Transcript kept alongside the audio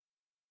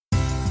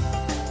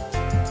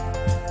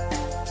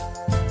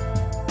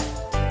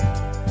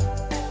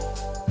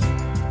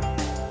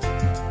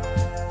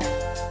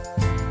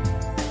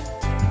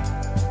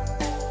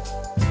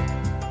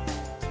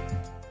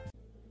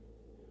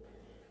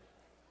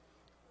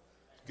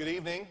Good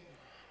evening.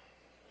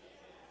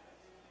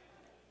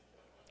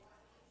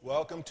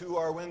 Welcome to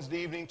our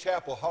Wednesday evening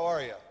chapel. How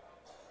are you?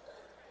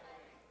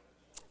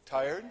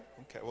 Tired?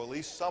 Okay, well, at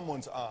least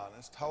someone's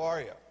honest. How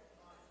are you?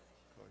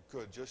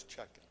 Good, just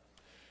checking.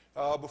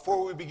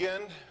 Before we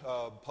begin,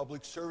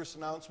 public service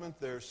announcement.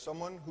 There's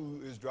someone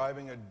who is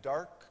driving a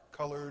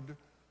dark-colored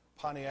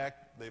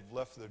Pontiac. They've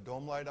left their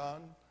dome light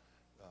on.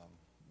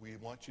 We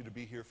want you to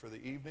be here for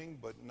the evening,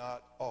 but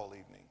not all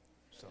evening.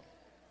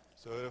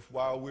 So if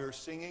while we're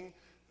singing,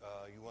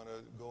 you want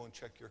to go and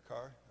check your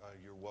car,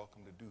 you're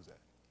welcome to do that.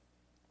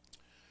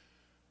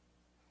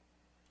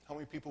 How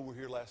many people were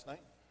here last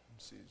night?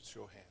 Let's see,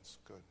 show of hands.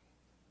 Good.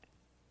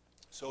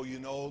 So you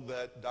know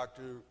that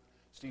Dr.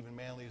 Stephen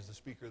Manley is the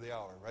speaker of the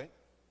hour, right?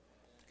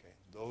 Okay.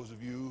 Those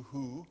of you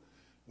who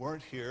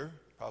weren't here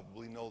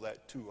probably know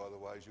that too,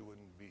 otherwise you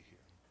wouldn't be here.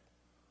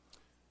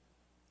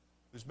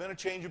 There's been a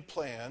change of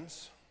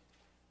plans.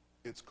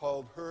 It's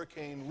called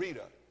Hurricane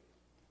Rita.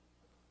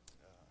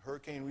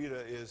 Hurricane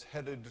Rita is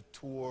headed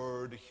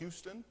toward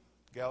Houston,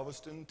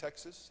 Galveston,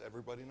 Texas.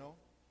 Everybody know?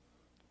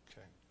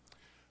 Okay.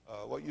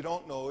 What you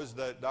don't know is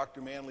that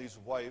Dr. Manley's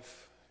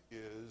wife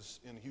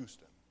is in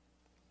Houston,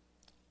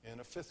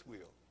 in a fifth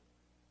wheel.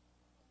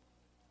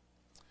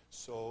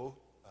 So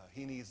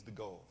he needs to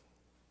go.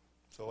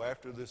 So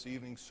after this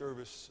evening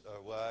service,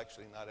 well,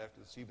 actually not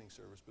after this evening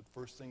service, but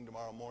first thing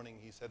tomorrow morning,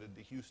 he's headed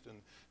to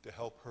Houston to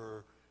help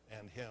her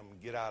and him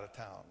get out of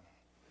town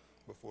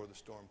before the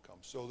storm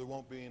comes. So there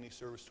won't be any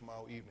service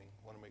tomorrow evening.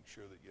 I want to make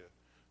sure that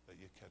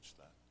you catch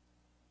that.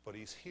 But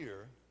he's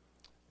here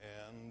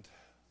and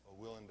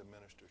willing to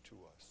minister to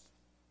us.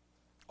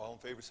 All in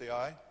favor say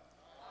aye. Aye.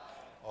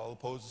 All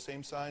opposed the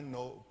same sign.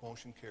 No,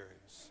 motion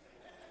carries.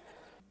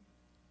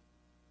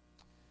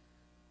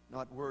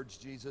 Not words,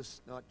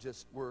 Jesus, not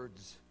just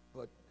words,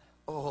 but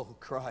oh,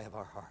 cry of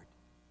our heart.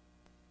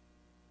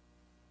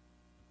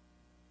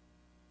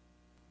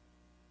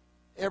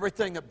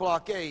 Everything that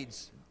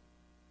blockades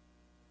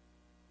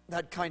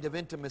that kind of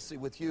intimacy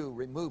with you,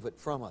 remove it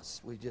from us.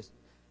 We just,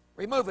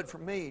 remove it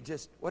from me,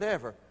 just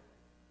whatever.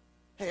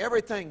 Hey,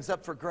 everything's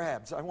up for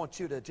grabs. I want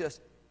you to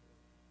just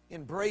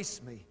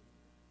embrace me.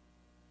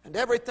 And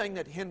everything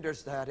that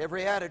hinders that,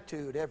 every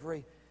attitude,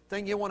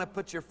 everything you want to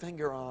put your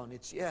finger on,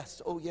 it's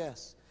yes, oh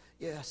yes,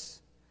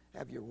 yes,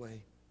 have your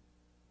way.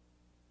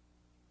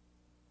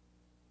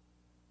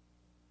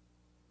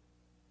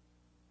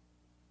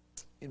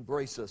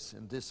 Embrace us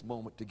in this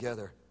moment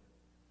together,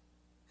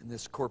 in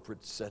this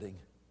corporate setting.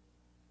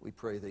 We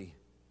pray thee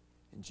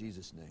in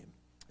Jesus' name.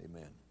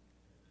 Amen.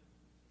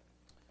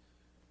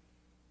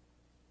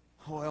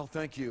 Well,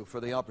 thank you for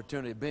the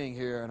opportunity of being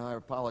here, and I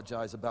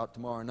apologize about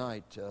tomorrow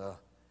night.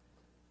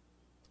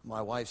 My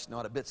wife's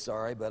not a bit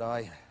sorry, but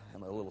I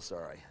am a little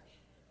sorry.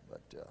 But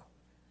I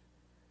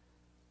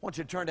want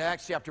you to turn to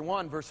Acts chapter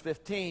 1, verse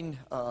 15,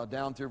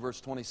 down through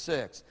verse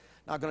 26.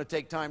 Not going to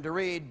take time to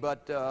read,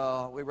 but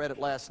we read it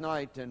last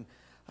night, and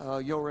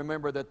you'll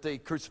remember that the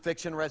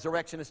crucifixion,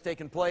 resurrection has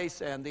taken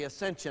place, and the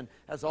ascension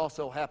has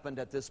also happened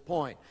at this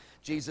point.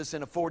 Jesus,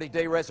 in a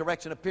 40-day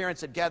resurrection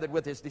appearance, had gathered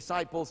with his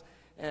disciples,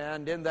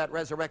 and in that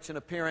resurrection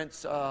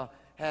appearance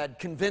had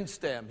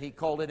convinced them. He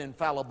called it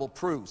infallible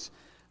proofs,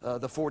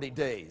 the 40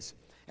 days.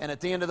 And at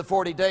the end of the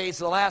 40 days,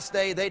 the last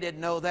day, they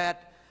didn't know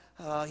that.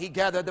 He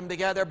gathered them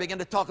together, began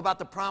to talk about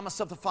the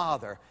promise of the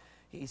Father.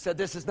 He said,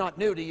 this is not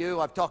new to you.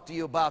 I've talked to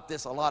you about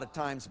this a lot of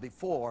times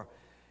before.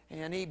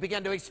 And he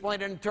began to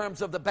explain it in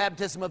terms of the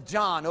baptism of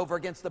John over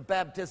against the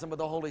baptism of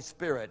the Holy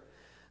Spirit.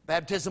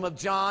 Baptism of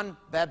John,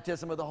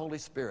 baptism of the Holy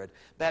Spirit.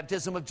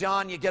 Baptism of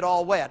John, you get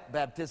all wet.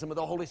 Baptism of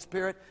the Holy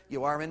Spirit,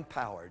 you are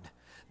empowered.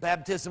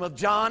 Baptism of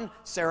John,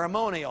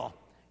 ceremonial.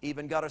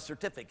 Even got a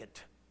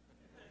certificate.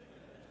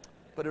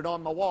 Put it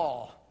on the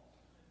wall.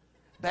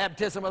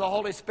 Baptism of the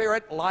Holy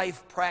Spirit,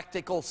 life,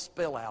 practical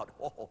spill out.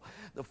 Oh,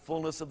 the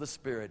fullness of the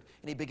Spirit.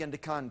 And he began to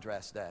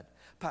contrast that.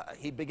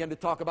 He began to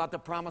talk about the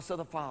promise of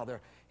the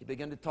Father. He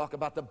began to talk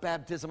about the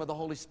baptism of the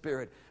Holy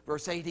Spirit.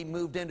 Verse 8, he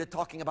moved into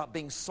talking about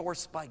being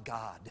sourced by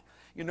God.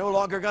 You're no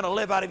longer going to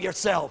live out of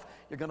yourself.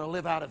 You're going to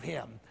live out of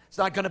him. It's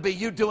not going to be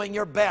you doing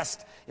your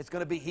best. It's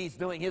going to be he's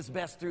doing his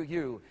best through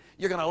you.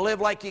 You're going to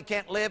live like you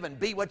can't live and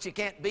be what you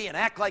can't be and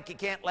act like you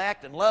can't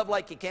act and love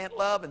like you can't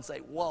love and say,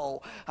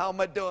 whoa, how am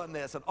I doing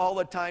this? And all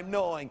the time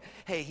knowing,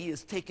 hey, he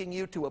is taking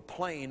you to a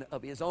plane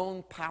of his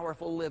own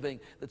powerful living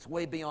that's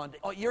way beyond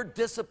your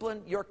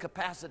discipline, your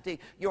capacity,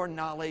 your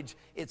knowledge.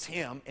 It's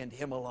him and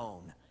him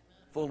alone.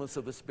 Fullness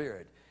of the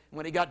Spirit.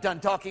 When he got done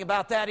talking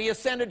about that, he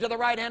ascended to the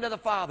right hand of the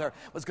Father,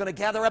 was going to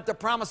gather up the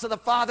promise of the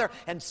Father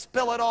and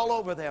spill it all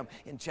over them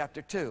in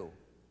chapter 2.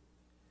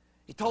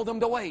 He told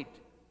them to wait.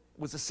 It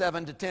was a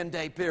 7 to 10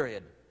 day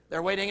period.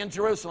 They're waiting in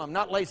Jerusalem,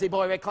 not lazy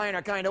boy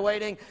recliner kind of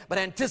waiting, but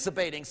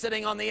anticipating,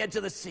 sitting on the edge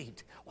of the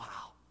seat. Wow.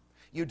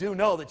 You do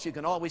know that you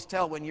can always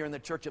tell when you're in the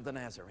Church of the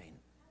Nazarene.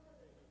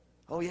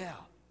 Oh yeah,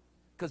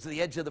 because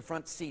the edge of the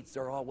front seats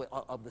are always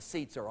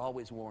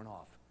worn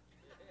off.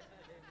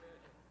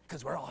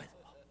 Because we're always...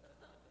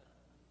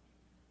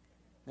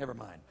 Never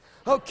mind.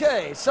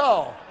 Okay,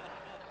 so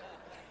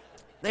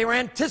They were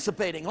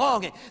anticipating,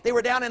 longing. They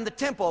were down in the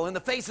temple in the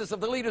faces of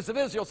the leaders of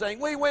Israel saying,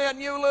 we win,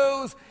 you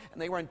lose.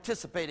 And they were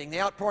anticipating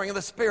the outpouring of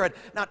the Spirit,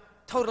 not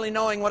totally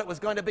knowing what it was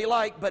going to be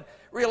like, but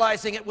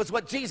realizing it was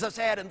what Jesus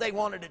had and they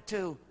wanted it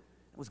too.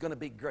 It was going to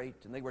be great,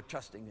 and they were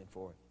trusting Him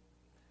for it.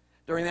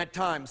 During that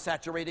time,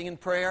 saturating in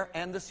prayer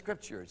and the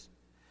Scriptures,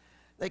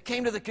 they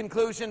came to the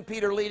conclusion,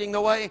 Peter leading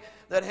the way,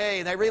 that,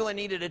 hey, they really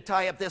needed to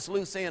tie up this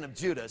loose end of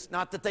Judas.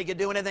 Not that they could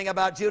do anything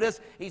about Judas.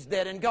 He's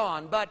dead and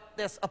gone. But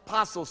this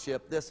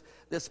apostleship, this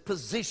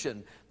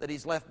position that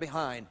he's left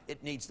behind,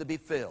 it needs to be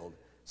filled.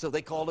 So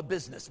they called a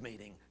business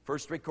meeting.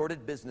 First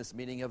recorded business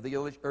meeting of the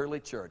early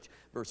church.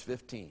 Verse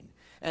 15.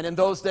 And in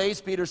those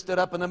days, Peter stood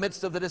up in the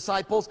midst of the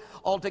disciples.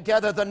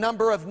 Altogether, the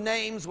number of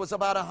names was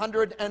about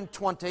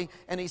 120.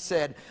 And he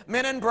said,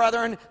 men and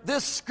brethren,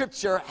 this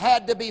scripture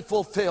had to be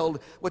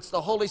fulfilled, which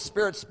the Holy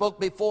Spirit spoke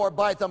before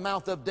by the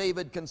mouth of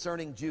David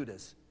concerning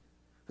Judas,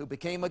 who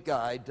became a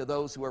guide to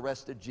those who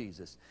arrested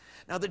Jesus.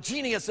 Now, the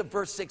genius of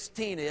verse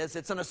 16 is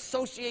it's an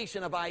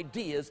association of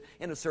ideas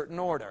in a certain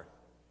order.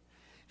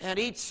 And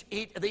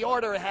the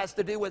order has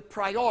to do with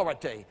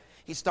priority.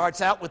 He starts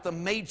out with the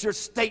major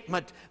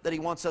statement that he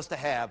wants us to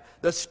have.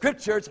 The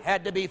Scriptures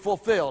had to be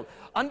fulfilled.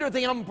 Under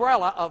the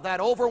umbrella of that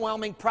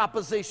overwhelming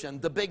proposition,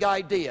 the big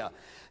idea.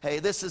 Hey,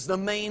 this is the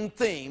main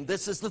theme.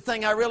 This is the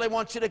thing I really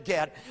want you to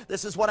get.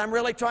 This is what I'm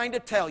really trying to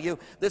tell you.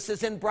 This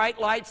is in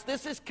bright lights.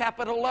 This is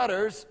capital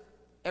letters.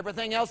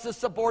 Everything else is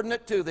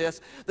subordinate to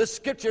this. The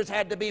Scriptures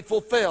had to be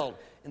fulfilled.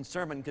 In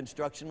sermon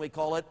construction, we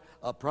call it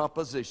a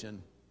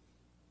proposition.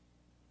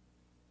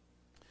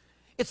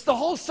 It's the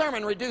whole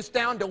sermon reduced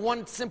down to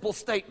one simple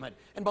statement.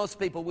 And most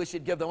people wish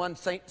you'd give the one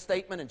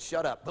statement and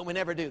shut up, but we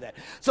never do that.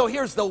 So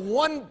here's the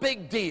one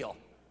big deal.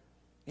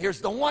 Here's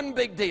the one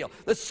big deal.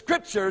 The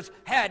Scriptures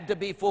had to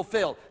be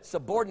fulfilled.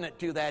 Subordinate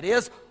to that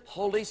is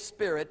Holy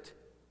Spirit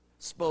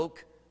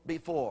spoke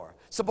before.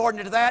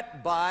 Subordinate to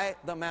that, by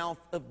the mouth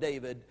of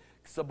David.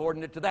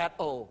 Subordinate to that,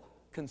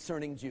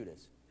 concerning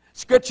Judas.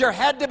 Scripture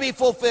had to be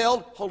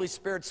fulfilled. Holy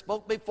Spirit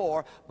spoke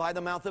before by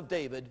the mouth of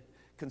David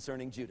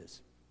concerning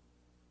Judas.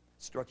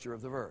 Structure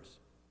of the verse.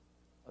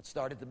 Let's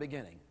start at the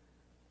beginning.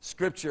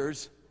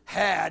 Scriptures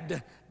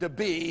had to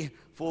be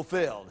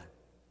fulfilled.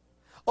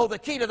 The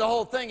key to the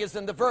whole thing is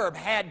in the verb,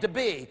 had to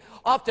be.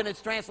 Often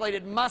it's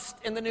translated must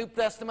in the New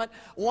Testament.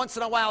 Once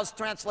in a while it's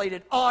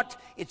translated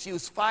ought. It's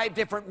used 5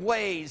 different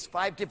ways,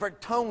 5 different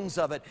tones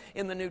of it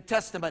in the New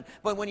Testament.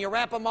 But when you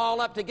wrap them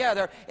all up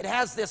together, it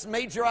has this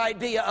major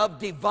idea of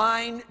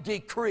divine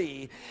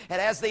decree. It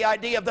has the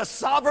idea of the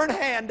sovereign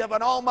hand of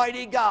an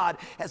almighty God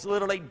has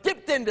literally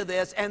dipped into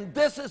this. And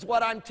this is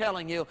what I'm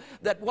telling you,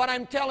 that what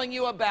I'm telling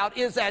you about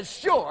is as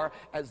sure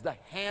as the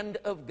hand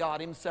of God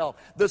Himself.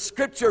 The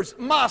Scriptures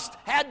must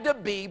had to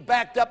be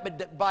backed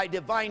up by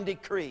divine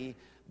decree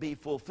be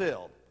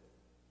fulfilled.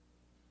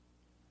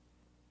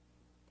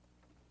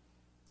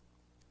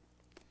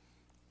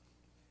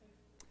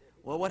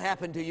 Well, what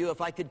happened to you if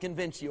I could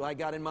convince you I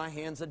got in my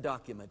hands a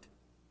document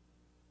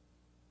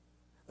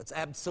that's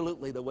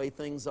absolutely the way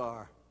things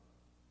are?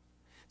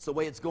 It's the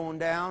way it's going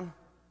down.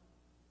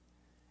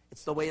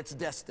 It's the way it's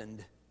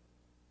destined.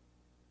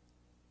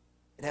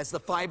 It has the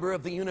fiber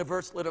of the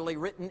universe literally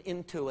written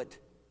into it.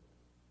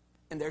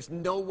 And there's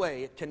no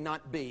way it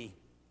cannot be.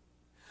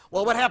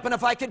 Well, what happened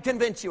if I could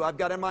convince you I've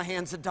got in my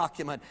hands a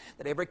document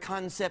that every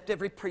concept,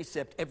 every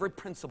precept, every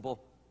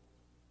principle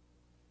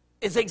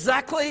is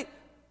exactly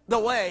the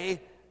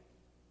way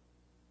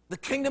the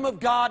kingdom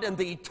of God and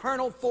the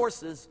eternal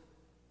forces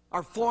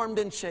are formed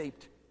and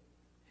shaped.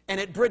 And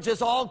it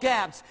bridges all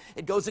gaps.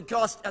 It goes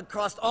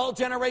across all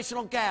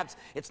generational gaps.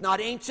 It's not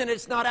ancient.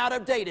 It's not out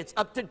of date. It's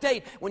up to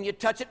date. When you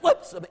touch it,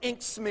 whoops, some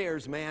ink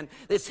smears, man.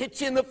 This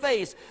hits you in the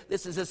face.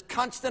 This is as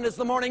constant as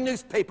the morning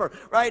newspaper.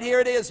 Right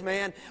here it is,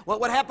 man. What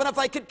would happen if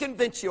I could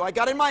convince you? I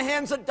got in my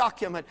hands a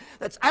document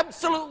that's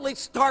absolutely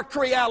stark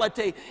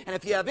reality. And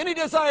if you have any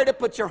desire to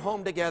put your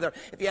home together,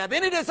 if you have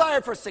any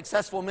desire for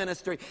successful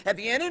ministry, if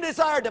you have any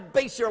desire to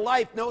base your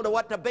life, know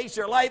what to base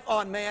your life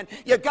on, man,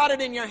 you got it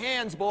in your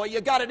hands, boy.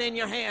 You got it in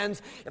your hands.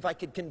 If I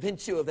could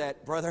convince you of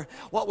that, brother,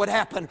 what would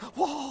happen?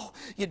 Whoa,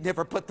 you'd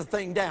never put the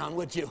thing down,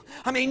 would you?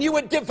 I mean, you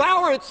would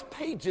devour its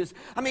pages.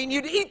 I mean,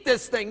 you'd eat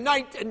this thing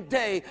night and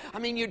day. I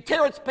mean, you'd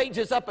tear its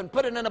pages up and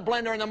put it in a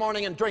blender in the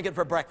morning and drink it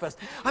for breakfast.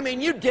 I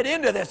mean, you'd get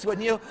into this,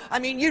 wouldn't you? I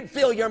mean, you'd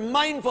feel you're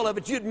mindful of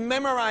it. You'd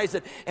memorize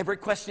it. Every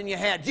question you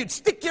had. You'd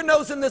stick your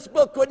nose in this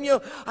book, wouldn't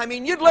you? I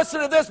mean, you'd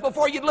listen to this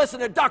before you'd listen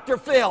to Dr.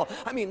 Phil.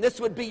 I mean,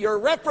 this would be your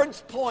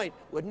reference point,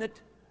 wouldn't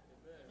it?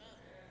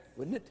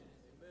 Wouldn't it?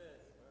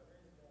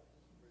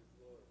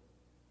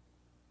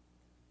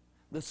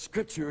 The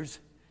Scriptures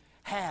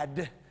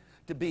had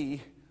to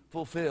be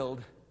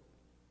fulfilled.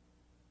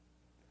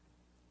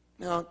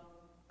 Now,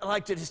 I'd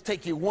like to just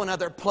take you one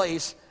other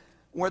place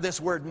where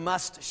this word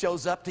must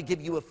shows up to give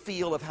you a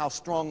feel of how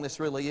strong this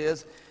really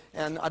is.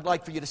 And I'd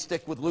like for you to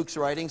stick with Luke's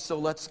writing, so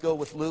let's go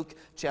with Luke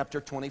chapter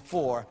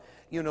 24.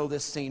 You know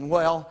this scene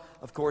well.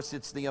 Of course,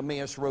 it's the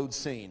Emmaus Road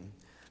scene.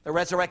 The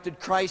resurrected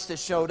Christ has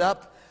showed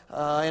up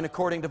And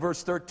according to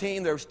verse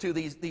 13, there's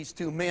these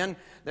two men.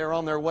 They're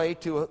on their way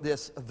to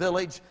this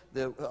village,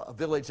 the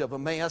village of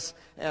Emmaus,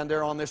 and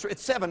they're on this.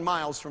 It's 7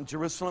 miles from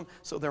Jerusalem,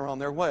 so they're on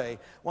their way.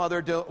 While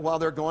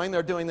they're going,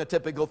 they're doing the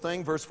typical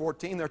thing. Verse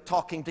 14, they're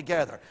talking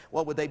together.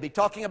 What would they be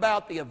talking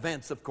about? The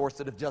events, of course,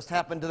 that have just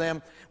happened to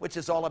them, which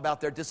is all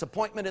about their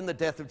disappointment in the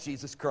death of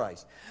Jesus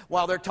Christ.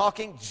 While they're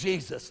talking,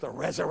 Jesus, the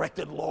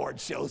resurrected Lord,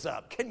 shows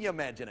up. Can you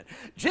imagine it?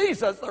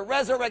 Jesus, the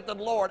resurrected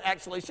Lord,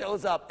 actually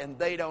shows up, and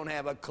they don't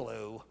have a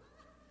clue.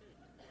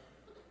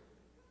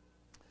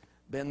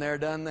 Been there,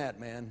 done that,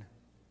 man.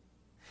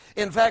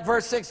 In fact,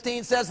 verse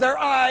 16 says, their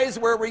eyes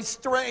were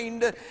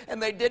restrained,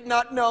 and they did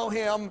not know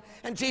him.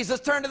 And Jesus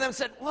turned to them and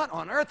said, what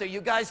on earth are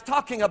you guys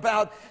talking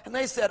about? And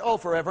they said, oh,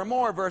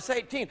 forevermore. Verse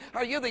 18,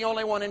 are you the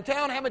only one in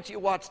town? Haven't you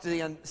watched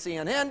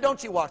CNN?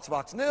 Don't you watch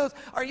Fox News?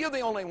 Are you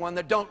the only one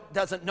that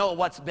doesn't know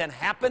what's been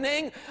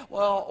happening?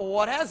 Well,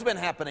 what has been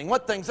happening?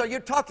 What things are you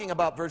talking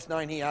about? Verse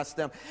 9, he asked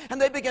them. And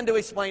they began to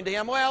explain to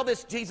him, well,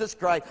 this Jesus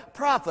Christ,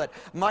 prophet,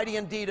 mighty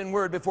in deed and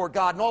word before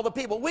God and all the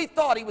people. We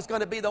thought he was going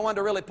to be the one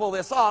to really pull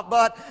this off,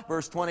 but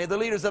verse 20, the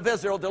leaders of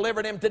Israel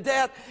delivered him to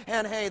death,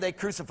 and hey, they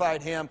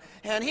crucified him,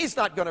 and he's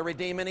not going to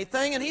redeem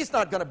anything, and he's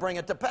not going to bring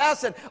it to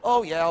pass. And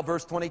oh yeah,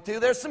 verse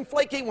 22, there's some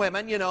flaky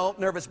women, you know,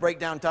 nervous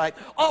breakdown type,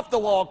 off the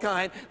wall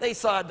kind. They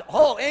saw,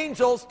 oh,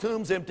 angels,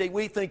 tomb's empty,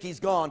 we think he's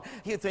gone,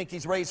 you think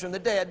he's raised from the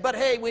dead, but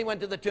hey, we went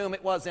to the tomb,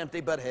 it was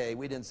empty, but hey,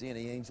 we didn't see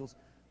any angels.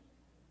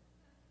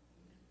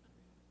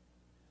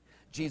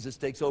 Jesus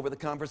takes over the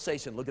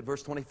conversation. Look at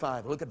verse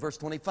 25. Look at verse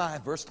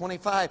 25. Verse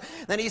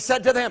 25. Then he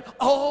said to them,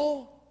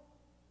 oh,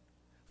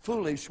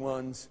 foolish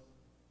ones.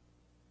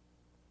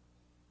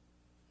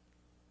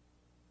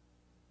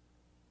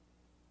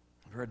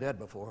 I've heard that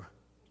before.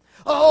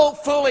 Oh,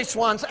 foolish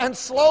ones, and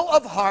slow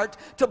of heart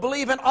to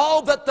believe in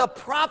all that the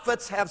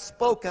prophets have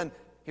spoken.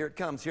 Here it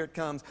comes, here it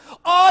comes.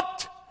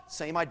 Ought,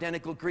 same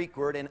identical Greek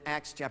word in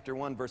Acts chapter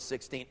 1, verse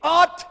 16.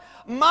 Ought,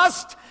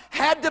 must,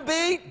 had to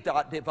be,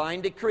 divine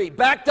decree,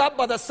 backed up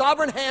by the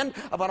sovereign hand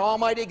of an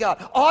almighty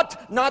God.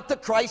 Ought not the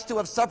Christ to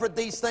have suffered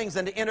these things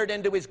and entered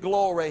into his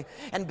glory?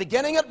 And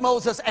beginning at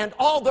Moses and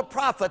all the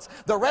prophets,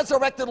 the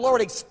resurrected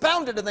Lord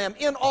expounded to them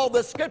in all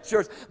the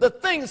scriptures the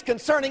things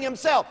concerning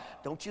himself.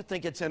 Don't you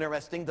think it's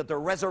interesting that the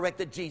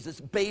resurrected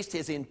Jesus based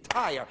his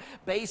entire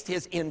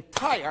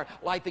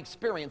life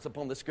experience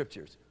upon the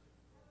scriptures?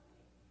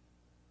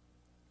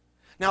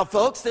 Now,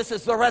 folks, this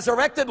is the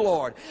resurrected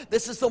Lord.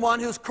 This is the one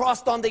who's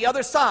crossed on the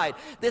other side.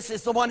 This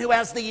is the one who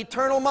has the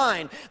eternal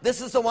mind.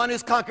 This is the one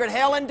who's conquered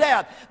hell and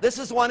death. This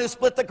is the one who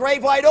split the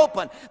grave wide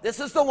open. This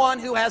is the one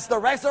who has the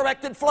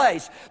resurrected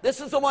flesh. This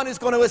is the one who's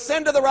going to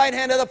ascend to the right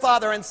hand of the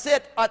Father and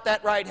sit at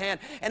that right hand,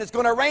 and is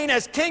going to reign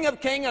as King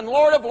of kings and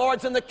Lord of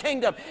lords in the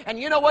kingdom. And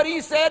you know what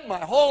he said? My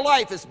whole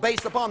life is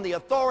based upon the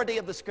authority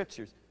of the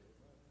scriptures.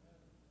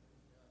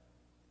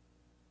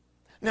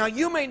 Now,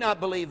 you may not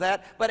believe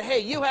that, but hey,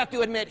 you have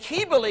to admit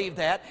he believed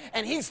that,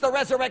 and he's the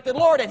resurrected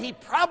Lord, and he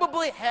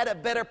probably had a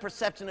better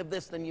perception of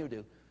this than you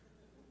do.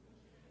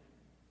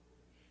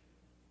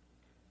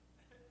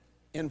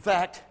 In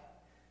fact,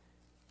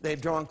 they've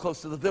drawn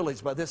close to the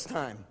village by this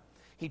time.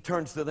 He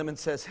turns to them and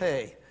says,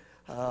 hey,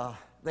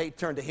 they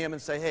turn to him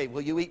and say, hey,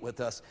 will you eat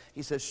with us?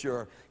 He says,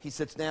 sure. He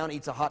sits down,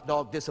 eats a hot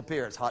dog,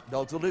 disappears. Hot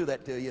dogs will do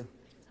that to you.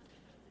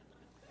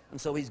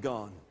 And so he's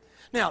gone.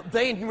 Now,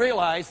 they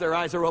realize, their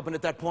eyes are open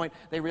at that point,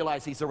 they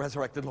realize he's the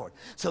resurrected Lord.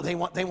 So they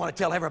want to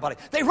tell everybody.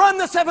 They run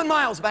the 7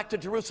 miles back to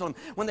Jerusalem.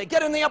 When they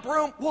get in the upper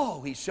room,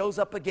 whoa, he shows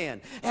up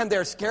again. And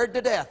they're scared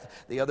to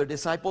death. The other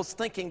disciples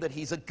thinking that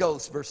he's a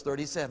ghost, verse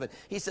 37.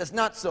 He says,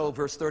 not so,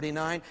 verse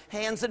 39.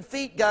 Hands and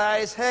feet,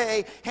 guys,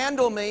 hey,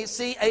 handle me.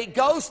 See, a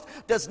ghost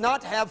does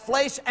not have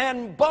flesh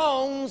and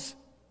bones,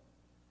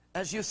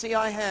 as you see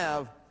I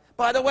have.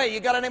 By the way, you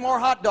got any more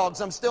hot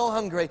dogs? I'm still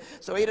hungry.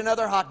 So eat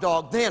another hot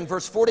dog. Then,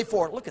 verse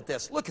 44, look at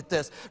this.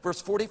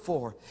 Verse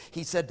 44,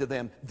 he said to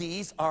them,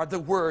 these are the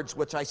words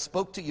which I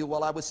spoke to you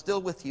while I was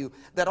still with you,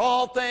 that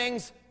all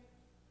things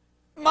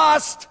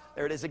must,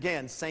 there it is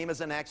again, same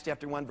as in Acts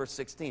chapter 1, verse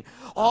 16.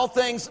 All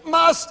things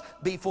must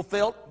be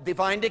fulfilled,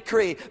 divine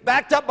decree,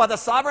 backed up by the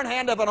sovereign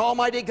hand of an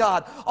almighty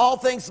God. All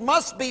things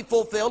must be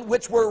fulfilled,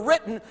 which were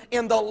written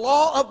in the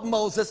law of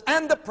Moses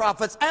and the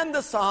prophets and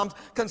the Psalms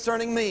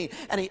concerning me.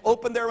 And he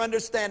opened their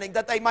understanding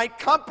that they might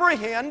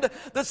comprehend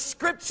the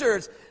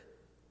scriptures.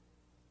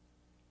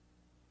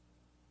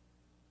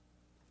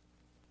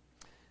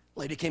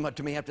 Lady came up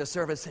to me after the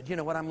service and said, you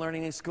know what I'm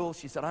learning in school?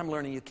 She said, I'm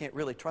learning you can't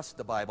really trust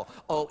the Bible.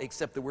 Oh,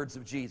 except the words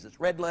of Jesus.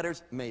 Red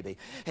letters? Maybe.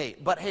 Hey,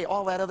 but hey,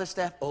 all that other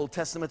stuff, Old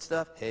Testament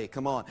stuff, hey,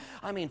 come on.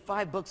 I mean,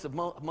 5 books of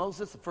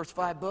Moses, the first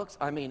 5 books.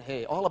 I mean,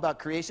 hey, all about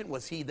creation.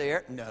 Was he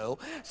there? No.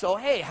 So,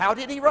 hey, how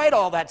did he write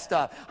all that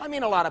stuff? I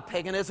mean, a lot of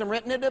paganism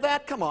written into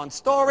that. Come on,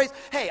 stories.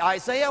 Hey,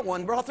 Isaiah,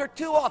 1 author,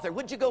 2 author.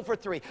 Would you go for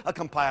 3? A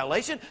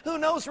compilation? Who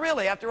knows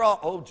really? After all,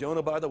 oh,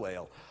 Jonah by the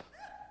whale.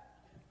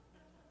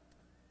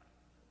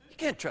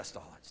 You can't trust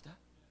all that stuff.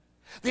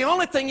 The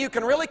only thing you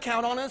can really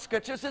count on in the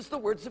scriptures is the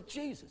words of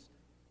Jesus.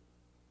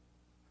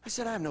 I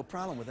said, I have no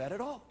problem with that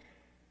at all.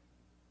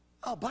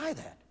 I'll buy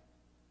that.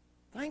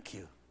 Thank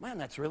you. Man,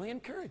 that's really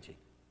encouraging.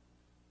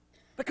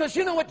 Because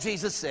you know what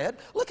Jesus said?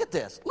 Look at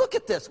this. Look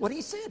at this, what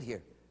he said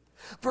here.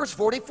 Verse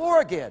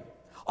 44 again.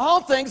 All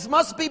things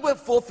must be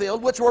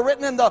fulfilled which were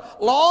written in the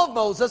law of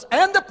Moses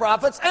and the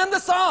prophets and the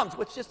Psalms,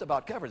 which just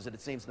about covers it,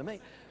 it seems to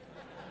me.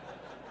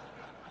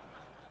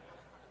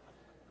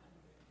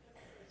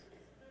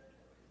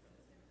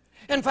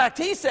 In fact,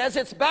 he says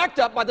it's backed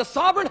up by the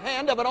sovereign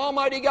hand of an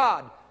almighty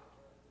God.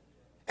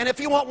 And if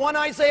you want one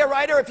Isaiah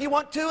writer, if you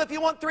want two, if you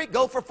want three,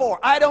 go for four.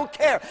 I don't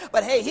care.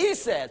 But hey, he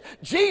says,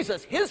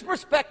 Jesus, his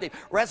perspective,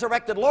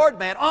 resurrected Lord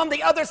man on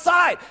the other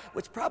side,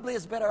 which probably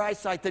has better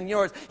eyesight than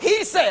yours.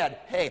 He said,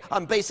 hey,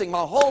 I'm basing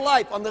my whole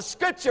life on the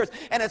Scriptures,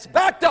 and it's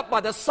backed up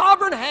by the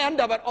sovereign hand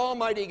of an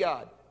almighty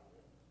God.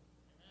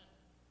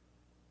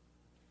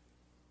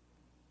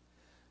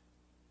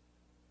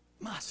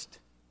 Must.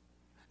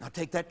 Now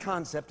take that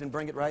concept and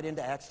bring it right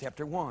into Acts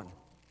chapter 1,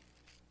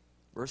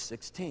 verse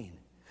 16.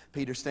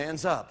 Peter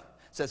stands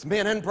up, says,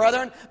 men and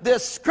brethren,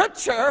 this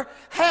scripture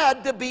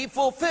had to be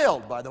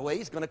fulfilled. By the way,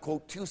 he's going to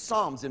quote 2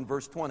 Psalms in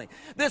verse 20.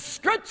 This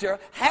scripture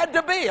had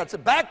to be. It's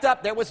backed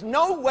up. There was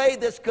no way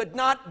this could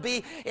not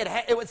be.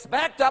 It was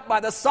backed up by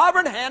the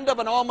sovereign hand of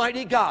an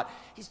almighty God.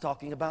 He's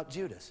talking about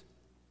Judas.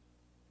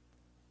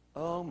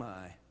 Oh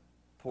my,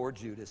 poor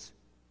Judas.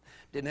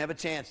 Didn't have a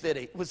chance, did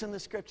he? It was in the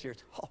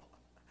scriptures. Oh.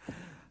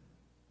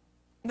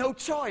 No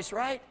choice,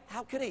 right?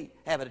 How could he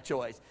have a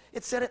choice?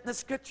 It said it in the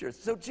scriptures.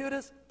 So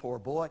Judas, poor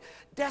boy,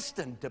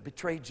 destined to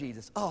betray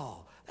Jesus.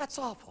 Oh, that's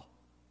awful.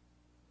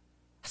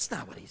 That's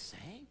not what he's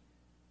saying.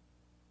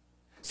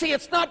 See,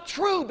 it's not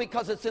true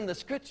because it's in the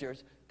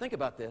scriptures. Think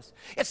about this.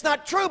 It's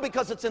not true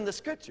because it's in the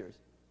scriptures.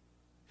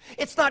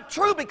 It's not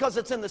true because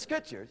it's in the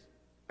scriptures.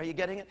 Are you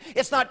getting it?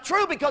 It's not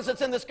true because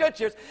it's in the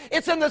scriptures.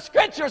 It's in the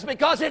scriptures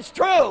because it's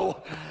true.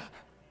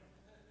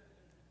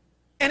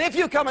 And if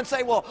you come and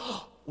say,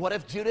 well, what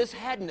if Judas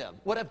hadn't have?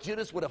 What if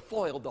Judas would have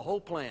foiled the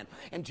whole plan,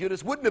 and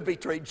Judas wouldn't have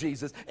betrayed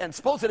Jesus? And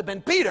suppose it had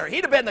been Peter.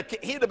 He'd have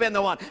been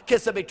the one.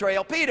 Kiss of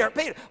betrayal. Peter.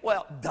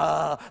 Well,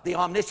 duh. The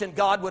omniscient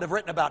God would have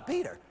written about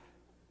Peter.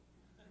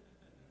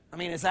 I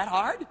mean, is that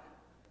hard?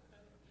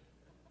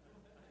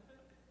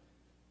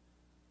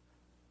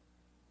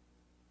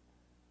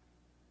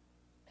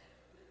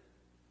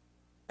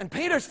 And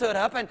Peter stood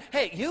up and,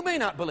 hey, you may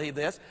not believe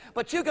this,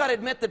 but you got to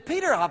admit that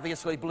Peter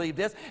obviously believed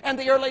this, and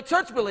the early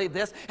church believed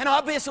this, and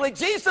obviously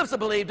Jesus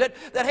believed it,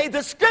 that, hey,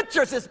 the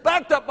scriptures is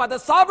backed up by the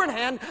sovereign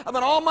hand of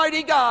an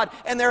almighty God,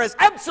 and there is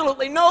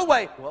absolutely no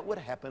way. What would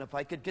happen if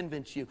I could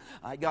convince you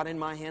I got in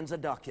my hands a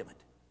document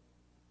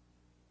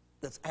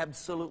that's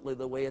absolutely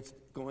the way it's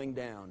going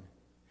down?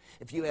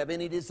 If you have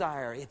any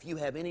desire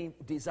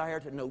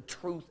to know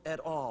truth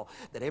at all,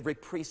 that every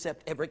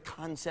precept, every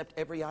concept,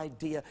 every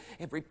idea,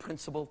 every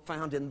principle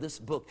found in this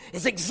book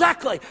is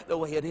exactly the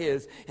way it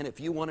is. And if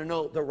you want to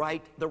know the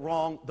right, the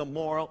wrong, the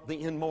moral,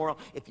 the immoral,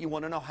 if you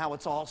want to know how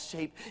it's all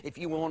shaped, if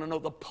you want to know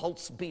the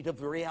pulse beat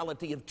of the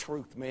reality of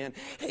truth, man,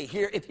 hey,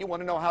 here, if you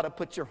want to know how to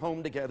put your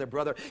home together,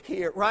 brother,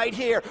 right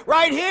here,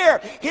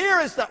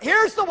 here's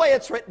the way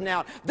it's written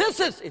out.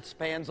 It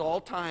spans all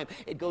time.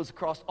 It goes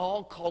across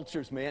all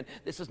cultures, man.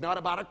 This is not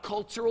about a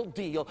cultural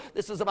deal.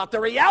 This is about the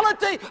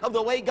reality of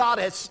the way God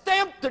has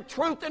stamped the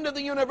truth into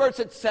the universe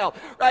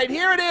itself. Right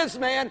here it is,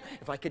 man.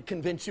 If I could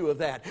convince you of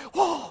that,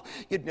 oh,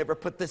 you'd never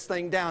put this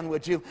thing down,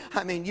 would you?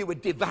 I mean, you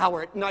would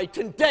devour it night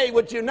and day,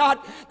 would you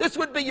not? This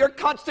would be your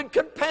constant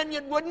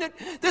companion, wouldn't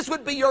it? This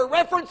would be your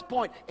reference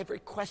point. Every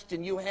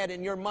question you had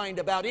in your mind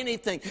about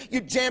anything,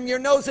 you'd jam your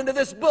nose into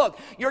this book.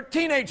 You're a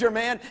teenager,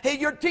 man. Hey,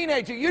 you're a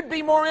teenager. You'd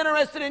be more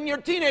interested in your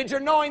teenager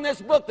knowing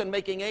this book than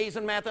making A's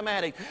in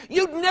mathematics.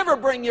 You'd never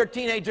bring your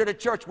teenager to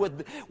church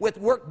with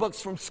workbooks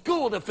from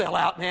school to fill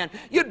out, man.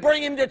 You'd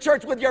bring him to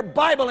church with your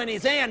Bible in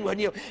his hand,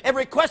 wouldn't you?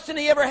 Every question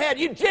he ever had,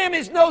 you'd jam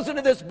his nose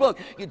into this book.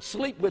 You'd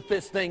sleep with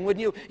this thing,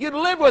 wouldn't you? You'd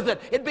live with it.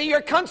 It'd be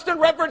your constant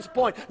reference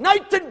point,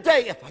 night and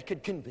day, if I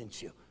could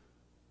convince you.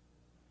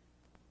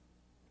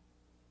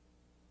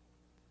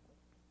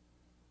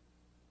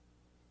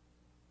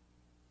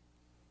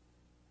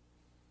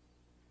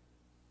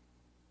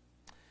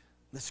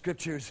 The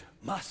scriptures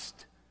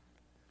must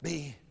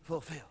be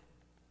fulfilled.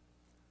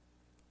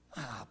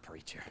 Ah,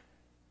 preacher.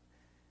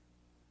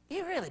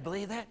 You really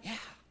believe that? Yeah.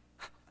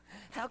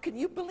 How can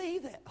you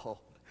believe that? Oh.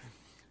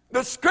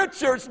 The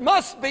scriptures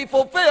must be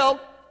fulfilled.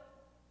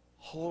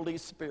 Holy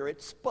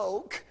Spirit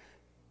spoke.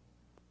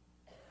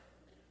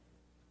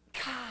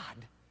 God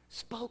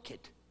spoke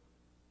it.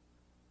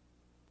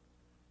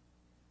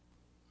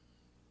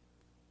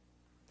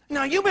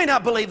 Now, you may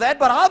not believe that,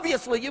 but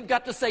obviously you've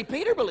got to say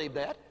Peter believed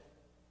that.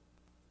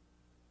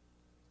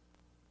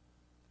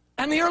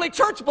 And the early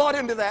church bought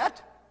into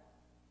that.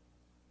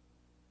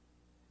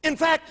 In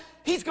fact,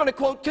 he's going to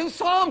quote 2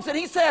 Psalms, and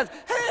he says,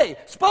 hey,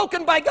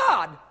 spoken by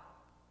God.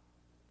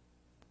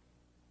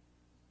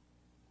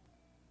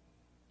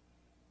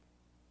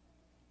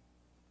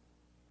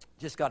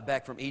 Just got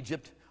back from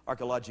Egypt,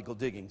 archaeological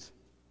diggings.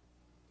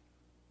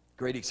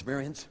 Great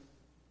experience.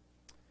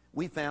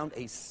 We found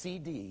a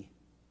CD,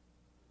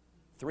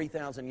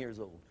 3,000 years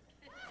old.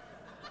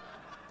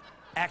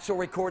 Actual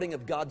recording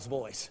of God's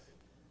voice.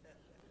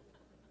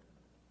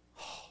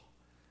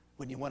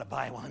 When you want to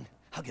buy one,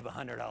 I'll give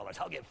 $100.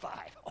 I'll give $5.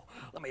 Oh,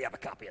 let me have a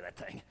copy of that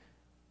thing.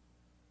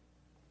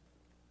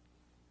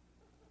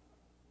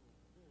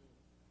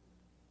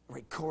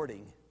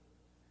 Recording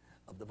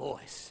of the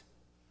voice.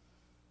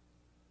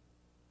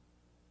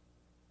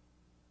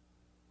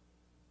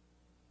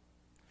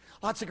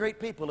 Lots of great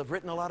people have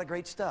written a lot of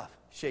great stuff.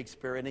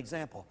 Shakespeare, an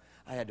example.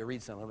 I had to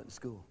read some of it in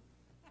school.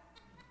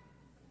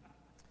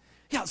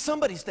 Yeah,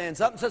 somebody stands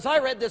up and says, I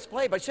read this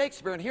play by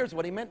Shakespeare, and here's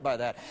what he meant by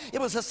that.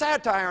 It was a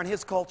satire on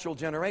his cultural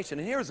generation,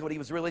 and here's what he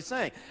was really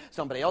saying.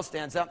 Somebody else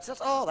stands up and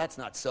says, oh, that's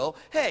not so.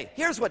 Hey,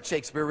 here's what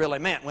Shakespeare really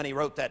meant when he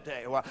wrote that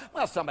day.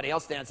 Well, somebody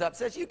else stands up and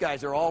says, you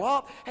guys are all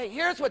off. Hey,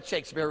 here's what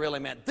Shakespeare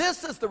really meant.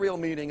 This is the real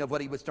meaning of what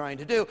he was trying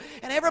to do.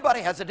 And everybody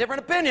has a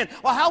different opinion.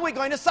 Well, how are we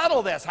going to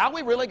settle this? How are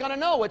we really going to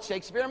know what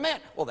Shakespeare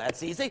meant? Well,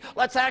 that's easy.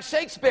 Let's ask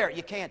Shakespeare.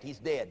 You can't. He's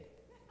dead.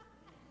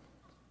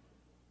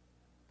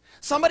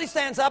 Somebody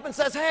stands up and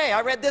says, hey,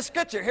 I read this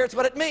scripture. Here's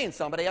what it means.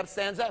 Somebody else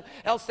stands up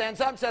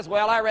and says,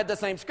 well, I read the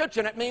same scripture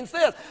and it means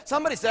this.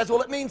 Somebody says,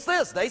 well, it means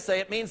this. They say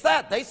it means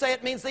that. They say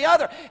it means the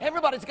other.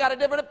 Everybody's got a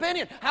different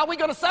opinion. How are we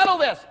going to settle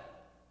this?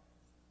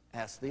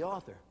 Ask the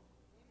author.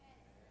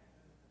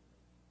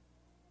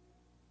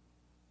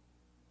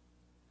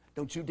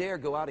 Don't you dare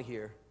go out of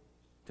here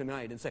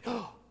tonight and say,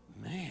 oh,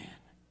 man,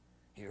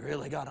 he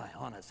really got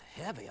on us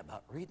heavy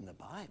about reading the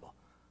Bible.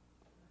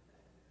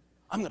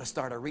 I'm going to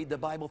start a read the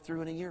Bible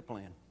through in a year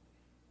plan.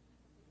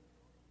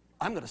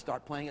 I'm going to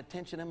start paying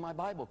attention in my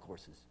Bible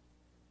courses.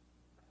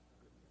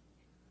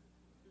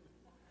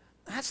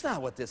 That's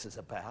not what this is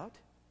about.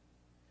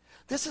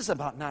 This is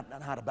about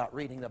not about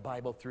reading the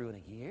Bible through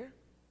in a year.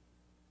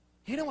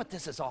 You know what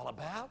this is all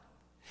about?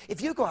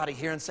 If you go out of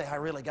here and say, I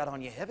really got on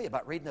you heavy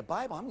about reading the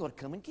Bible, I'm going to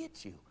come and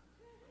get you.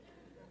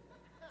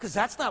 Because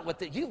that's not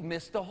what you've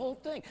missed the whole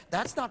thing.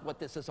 That's not what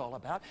this is all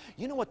about.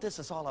 You know what this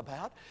is all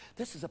about?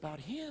 This is about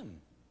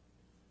Him.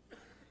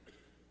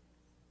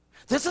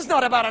 This is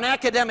not about an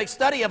academic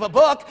study of a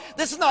book.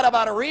 This is not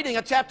about a reading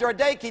a chapter a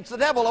day keeps the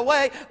devil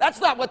away.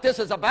 That's not what this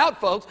is about,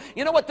 folks.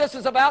 You know what this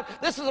is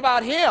about? This is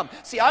about Him.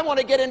 See, I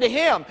want to get into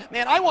Him.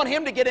 Man, I want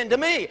Him to get into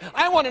me.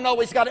 I want to know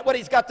what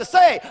He's got to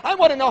say. I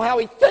want to know how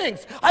He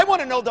thinks. I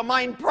want to know the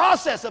mind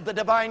process of the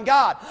divine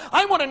God.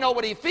 I want to know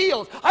what He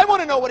feels. I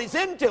want to know what He's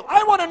into.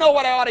 I want to know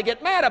what I ought to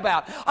get mad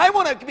about. I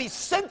want to be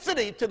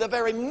sensitive to the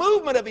very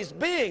movement of His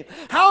being.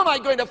 How am I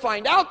going to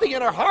find out the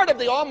inner heart of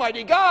the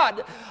Almighty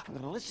God? I'm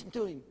going to listen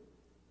to Him.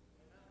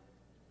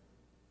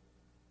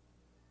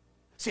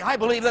 See, I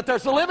believe that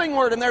there's the living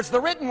word and there's the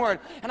written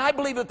word. And I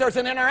believe that there's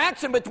an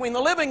interaction between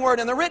the living word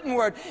and the written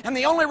word. And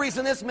the only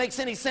reason this makes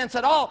any sense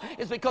at all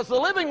is because the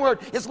living word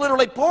is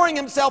literally pouring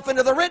himself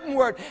into the written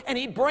word. And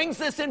he brings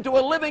this into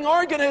a living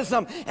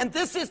organism. And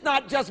this is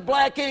not just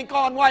black ink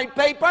on white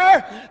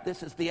paper.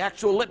 This is the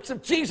actual lips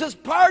of Jesus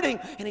parting.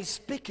 And he's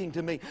speaking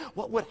to me.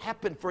 What would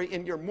happen for you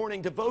in your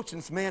morning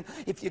devotions, man,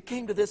 if you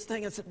came to this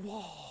thing and said,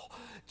 whoa,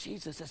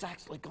 Jesus is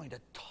actually going to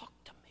talk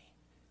to me.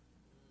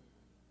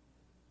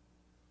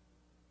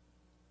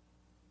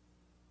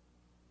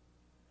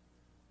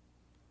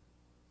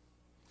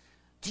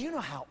 Do you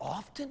know how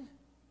often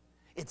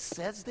it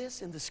says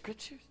this in the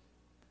Scriptures?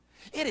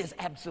 It is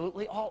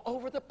absolutely all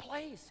over the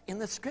place in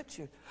the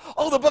Scriptures.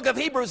 Oh, the book of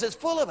Hebrews is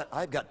full of it.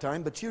 I've got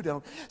time, but you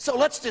don't. So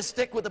let's just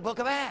stick with the book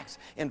of Acts.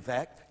 In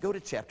fact, go to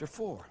chapter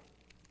 4.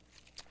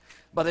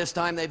 By this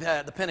time, they've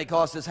had the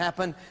Pentecost has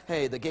happened.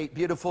 Hey, the gate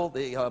beautiful,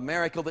 the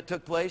miracle that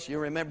took place, you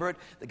remember it?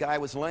 The guy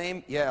was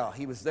lame. Yeah,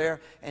 he was there,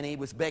 and he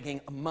was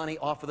begging money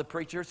off of the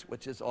preachers,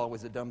 which is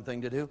always a dumb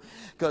thing to do,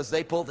 because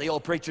they pulled the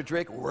old preacher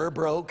trick. We're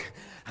broke.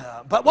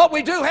 But what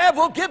we do have,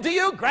 we'll give to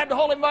you. Grabbed a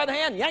hold of him by the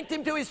hand, yanked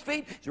him to his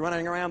feet. He's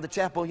running around the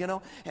chapel, you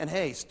know, and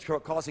hey,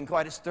 causing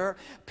quite a stir.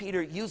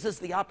 Peter uses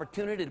the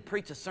opportunity to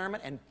preach a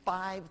sermon, and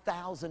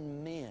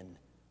 5,000 men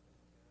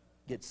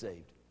get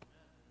saved.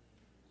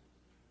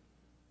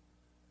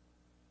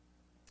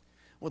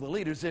 Well, the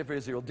leaders of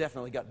Israel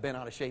definitely got bent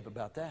out of shape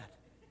about that.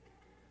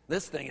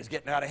 This thing is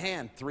getting out of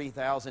hand.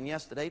 3,000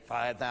 yesterday,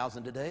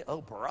 5,000 today. Oh,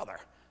 brother.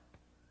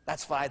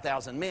 That's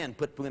 5,000 men.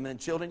 Put women and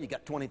children, you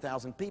got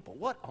 20,000 people.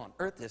 What on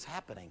earth is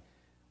happening?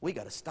 We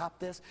got to stop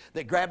this.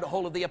 They grabbed a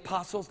hold of the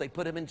apostles. They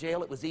put him in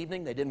jail. It was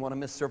evening. They didn't want to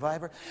miss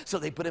Survivor. So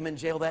they put him in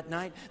jail that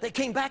night. They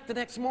came back the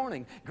next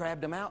morning,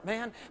 grabbed him out,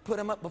 man, put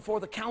him up before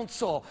the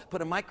council,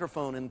 put a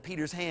microphone in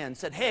Peter's hand,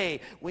 said,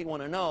 hey, we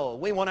want to know.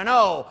 We want to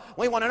know.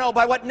 We want to know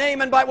by what name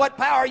and by what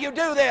power you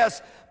do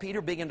this.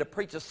 Peter began to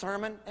preach a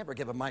sermon. Never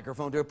give a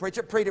microphone to a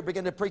preacher. Peter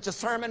began to preach a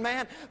sermon,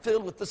 man,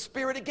 filled with the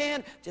Spirit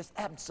again. Just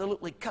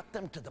absolutely cut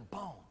them to the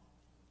bone.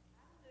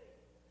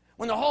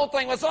 When the whole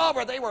thing was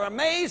over, they were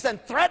amazed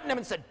and threatened him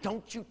and said,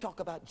 don't you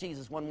talk about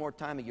Jesus one more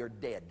time or you're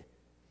dead.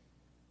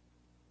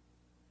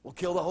 We'll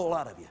kill the whole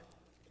lot of you.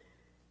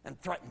 And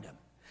threatened him.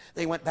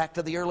 They went back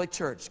to the early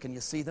church. Can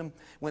you see them?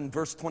 When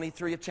verse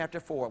 23 of chapter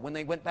 4, when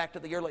they went back to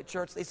the early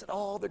church, they said,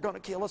 oh, they're going to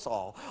kill us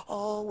all.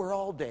 Oh, we're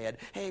all dead.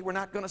 Hey, we're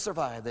not going to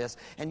survive this.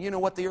 And you know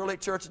what the early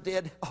church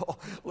did? Oh,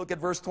 look at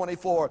verse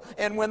 24.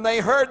 And when they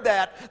heard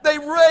that, they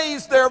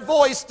raised their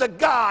voice to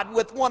God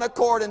with one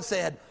accord and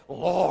said,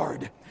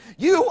 Lord,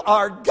 you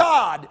are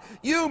God.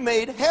 You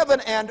made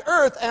heaven and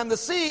earth and the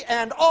sea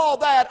and all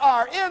that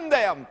are in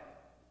them.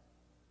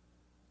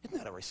 Isn't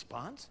that a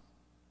response?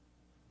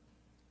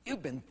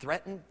 You've been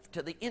threatened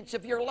to the inch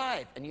of your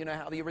life. And you know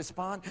how you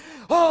respond?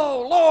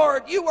 Oh,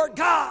 Lord, you are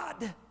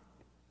God.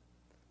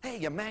 Hey,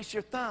 you mash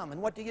your thumb,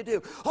 and what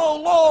do?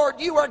 Oh, Lord,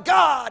 you are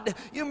God.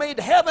 You made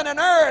heaven and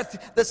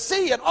earth, the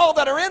sea, and all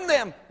that are in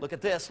them. Look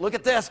at this, look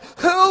at this.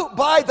 Who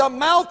by the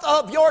mouth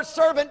of your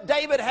servant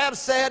David have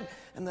said,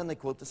 and then they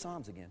quote the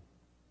Psalms again.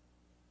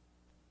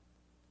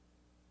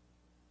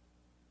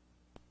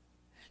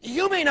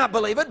 You may not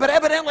believe it, but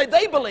evidently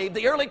they believed,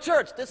 the early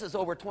church, this is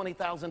over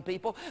 20,000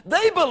 people,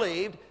 they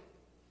believed,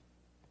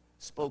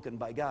 spoken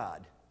by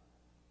God.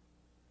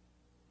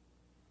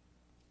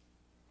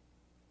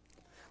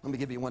 Let me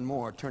give you one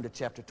more. Turn to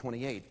chapter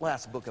 28,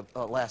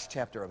 last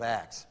chapter of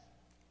Acts.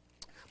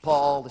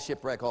 Paul, the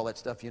shipwreck, all that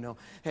stuff, you know.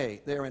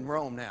 Hey, they're in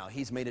Rome now.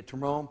 He's made it to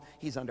Rome.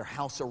 He's under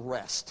house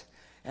arrest.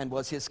 And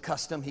was his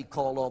custom, he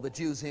called all the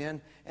Jews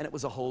in, and it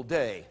was a whole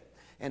day.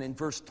 And in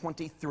verse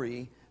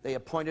 23, they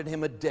appointed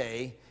him a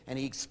day, and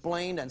he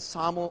explained and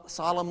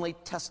solemnly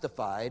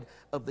testified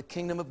of the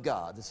kingdom of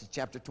God. This is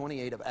chapter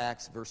 28 of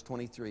Acts, verse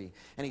 23.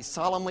 And he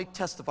solemnly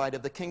testified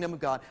of the kingdom of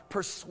God,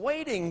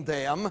 persuading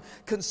them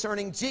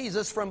concerning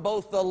Jesus from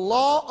both the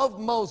law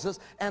of Moses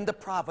and the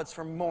prophets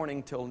from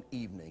morning till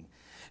evening.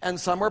 And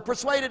some were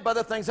persuaded by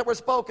the things that were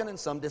spoken, and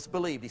some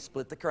disbelieved. He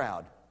split the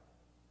crowd.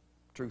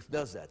 Truth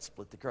does that,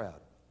 split the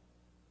crowd.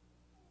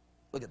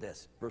 Look at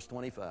this, verse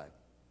 25.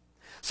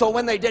 So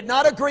when they did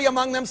not agree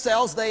among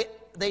themselves, they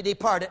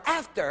departed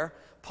after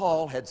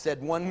Paul had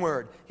said one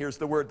word. Here's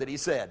the word that he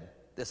said.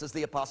 This is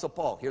the Apostle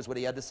Paul. Here's what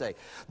he had to say.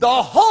 The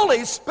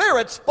Holy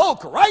Spirit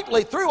spoke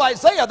rightly through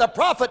Isaiah the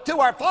prophet to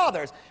our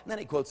fathers. And then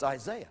he quotes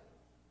Isaiah.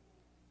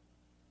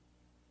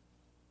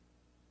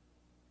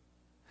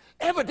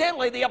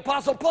 Evidently the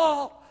Apostle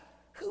Paul,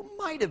 who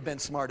might have been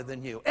smarter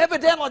than you,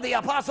 evidently the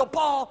Apostle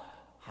Paul,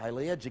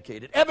 highly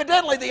educated.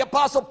 Evidently, the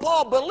Apostle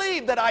Paul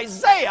believed that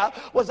Isaiah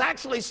was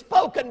actually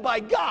spoken by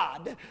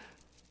God.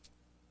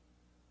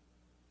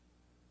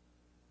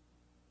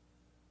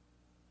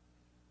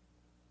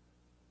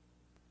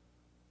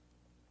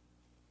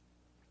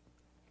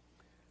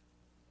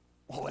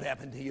 What would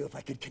happen to you if I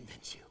could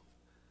convince you?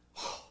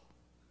 Oh,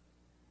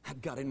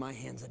 I've got in my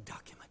hands a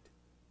document.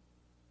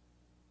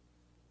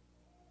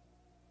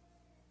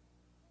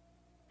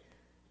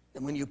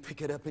 And when you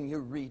pick it up and you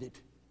read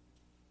it,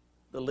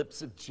 the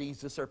lips of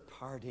Jesus are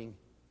parting,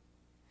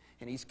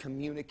 and he's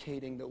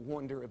communicating the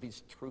wonder of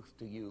his truth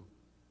to you.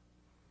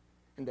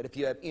 And that if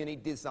you have any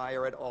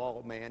desire at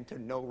all, man, to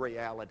know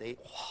reality,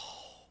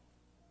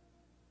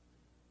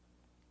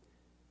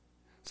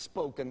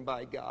 spoken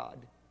by God.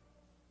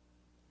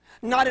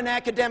 Not an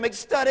academic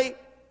study,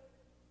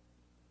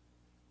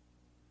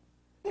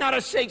 not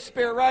a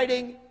Shakespeare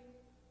writing,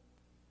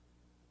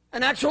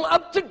 an actual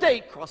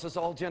up-to-date, crosses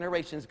all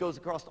generations, goes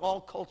across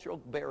all cultural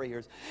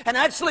barriers, and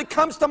actually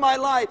comes to my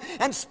life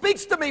and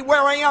speaks to me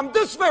where I am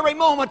this very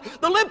moment.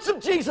 The lips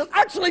of Jesus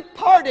actually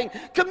parting,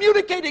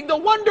 communicating the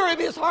wonder of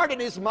his heart and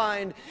his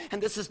mind.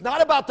 And this is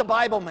not about the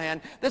Bible,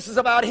 man. This is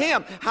about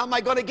him. How am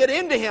I going to get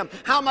into him?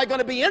 How am I going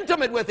to be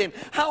intimate with him?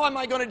 How am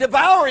I going to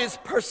devour his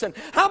person?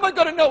 How am I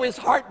going to know his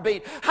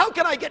heartbeat? How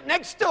can I get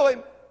next to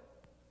him?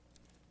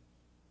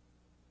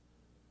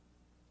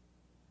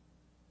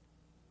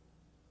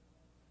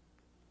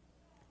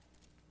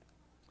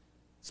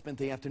 Spent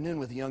the afternoon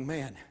with a young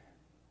man.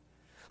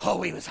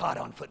 Oh, he was hot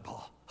on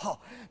football. Oh,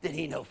 did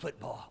he know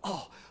football?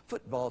 Oh,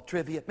 football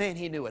trivia. Man,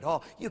 he knew it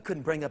all. You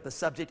couldn't bring up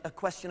a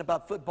question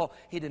about football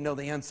he didn't know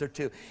the answer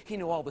to. He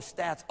knew all the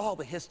stats, all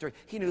the history.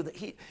 He knew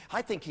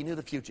I think he knew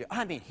the future.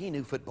 I mean, he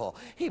knew football.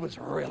 He was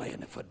really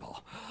into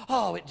football.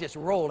 Oh, it just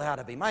rolled out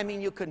of him. I mean,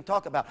 you couldn't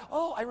talk about,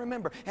 oh, I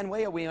remember, and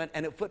where we went,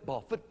 and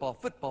football,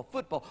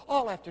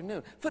 all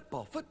afternoon.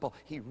 Football.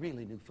 He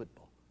really knew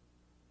football.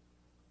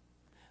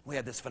 We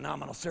had this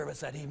phenomenal service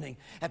that evening.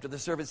 After the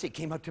service, he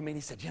came up to me and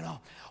he said, you know,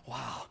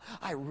 wow,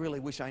 I really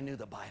wish I knew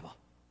the Bible.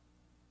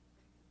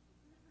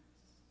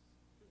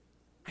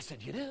 I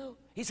said, you do?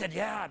 He said,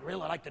 yeah, I'd really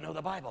like to know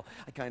the Bible.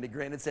 I kind of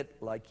grinned and said,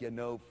 like you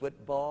know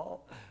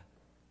football?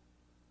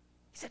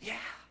 He said, yeah,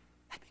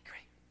 that'd be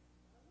great.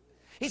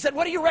 He said,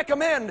 what do you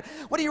recommend?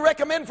 What do you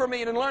recommend for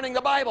me in learning the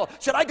Bible?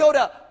 Should I go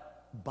to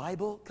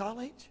Bible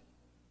college?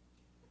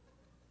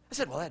 I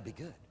said, well, that'd be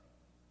good.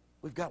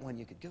 We've got one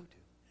you could go to.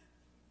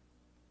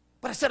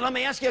 But I said, let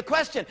me ask you a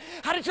question.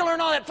 How did you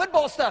learn all that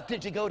football stuff?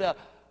 Did you go to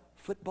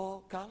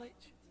football college?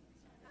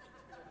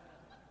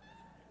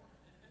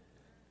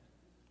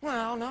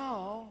 Well,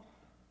 no.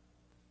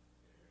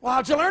 Well,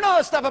 how'd you learn all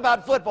this stuff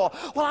about football?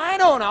 Well, I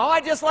don't know.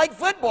 I just like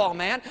football,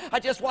 man. I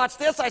just watched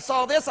this, I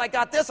saw this, I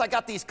got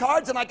these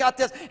cards, and I got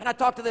this, and I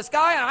talked to this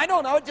guy, and I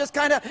don't know, it just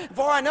kind of,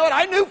 before I know it,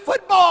 I knew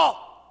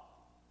football.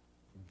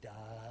 Duh.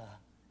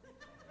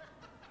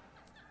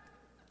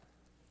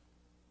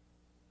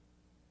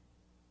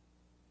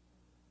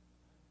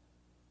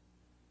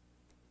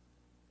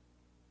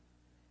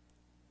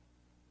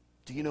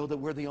 Do you know that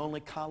we're the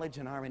only college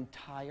in our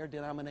entire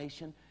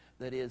denomination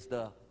that is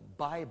the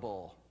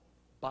Bible?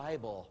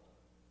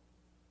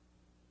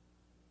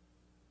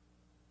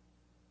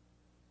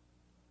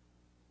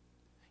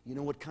 You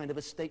know what kind of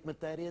a statement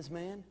that is,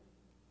 man?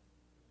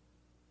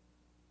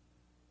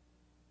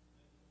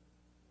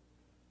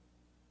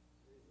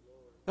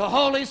 The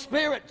Holy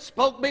Spirit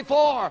spoke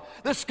before.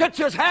 The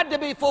Scriptures had to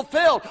be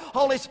fulfilled.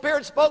 Holy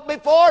Spirit spoke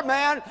before,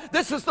 man.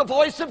 This is the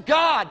voice of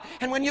God.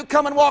 And when you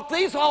come and walk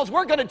these halls,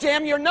 we're going to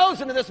jam your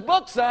nose into this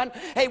book, son.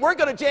 Hey, we're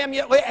going to jam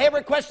you,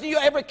 every question you,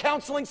 every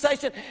counseling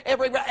session,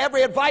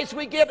 every advice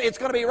we give, it's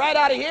going to be right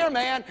out of here,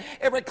 man.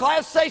 Every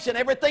class session,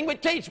 everything we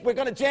teach, we're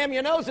going to jam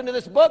your nose into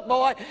this book,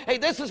 boy. Hey,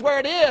 this is where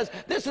it is.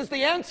 This is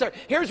the answer.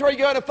 Here's where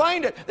you're going to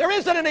find it. There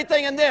isn't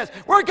anything in this.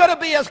 We're going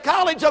to be a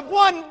college of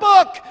one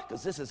book,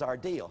 because this is our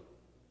deal.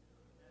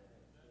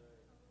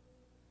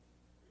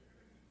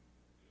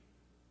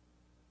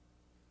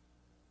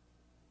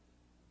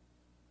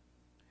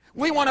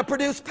 We want to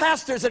produce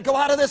pastors that go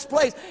out of this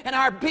place and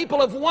are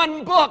people of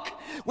one book.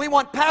 We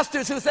want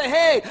pastors who say,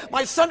 hey,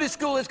 my Sunday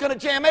school is going to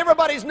jam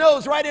everybody's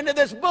nose right into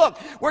this book.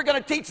 We're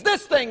going to teach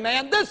this thing,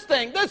 man, this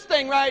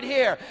thing right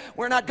here.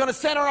 We're not going to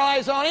center our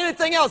eyes on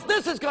anything else.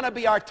 This is going to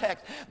be our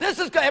text.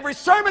 Every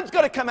sermon's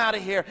going to come out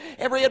of here.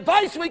 Every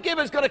advice we give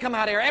is going to come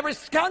out of here. Every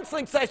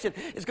counseling session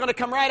is going to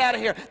come right out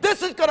of here.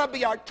 This is going to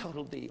be our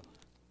total deal.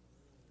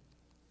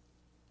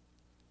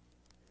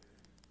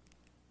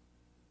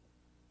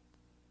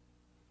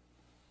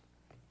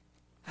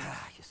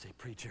 You say,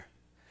 preacher,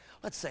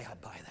 let's say I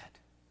buy that.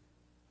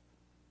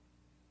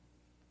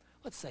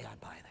 Let's say I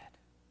buy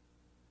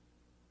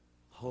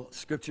that.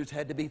 Scriptures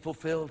had to be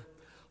fulfilled.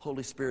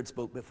 Holy Spirit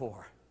spoke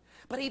before.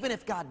 But even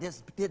if God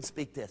did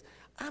speak this,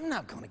 I'm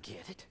not going to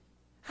get it.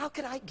 How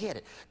could I get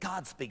it?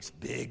 God speaks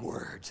big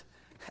words.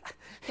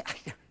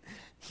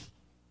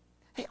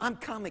 Hey, I'm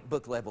comic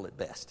book level at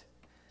best.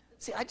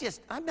 See,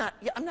 I'm not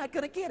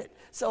going to get it.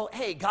 So,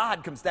 hey,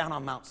 God comes down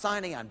on Mount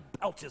Sinai and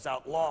belches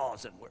out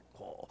laws,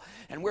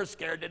 and we're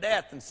scared to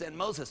death and send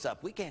Moses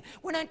up.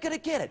 We're not going to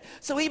get it.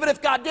 So even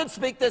if God did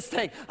speak this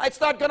thing,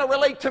 it's not going to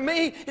relate to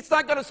me. It's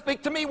not going to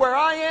speak to me where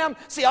I am.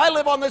 See, I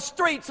live on the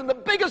streets, and the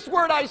biggest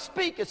word I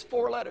speak is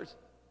 4 letters.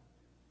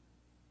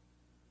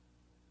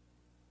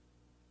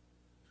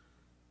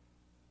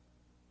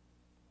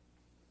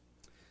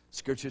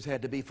 Scriptures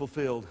had to be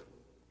fulfilled.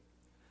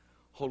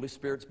 Holy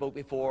Spirit spoke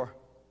before.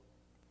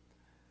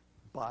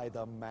 By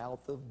the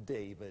mouth of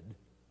David.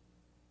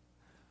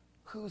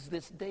 Who's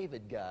this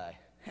David guy?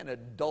 An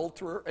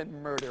adulterer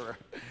and murderer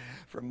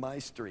from my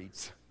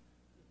streets.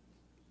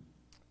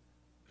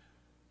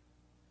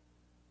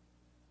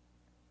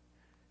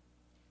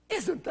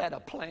 Isn't that a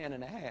plan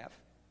and a half?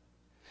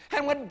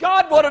 And when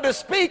God wanted to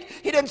speak,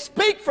 he didn't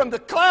speak from the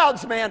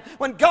clouds, man.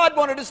 When God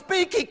wanted to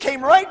speak, he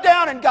came right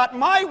down and got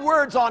my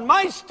words on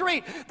my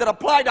street that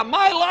applied to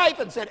my life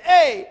and said,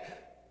 hey,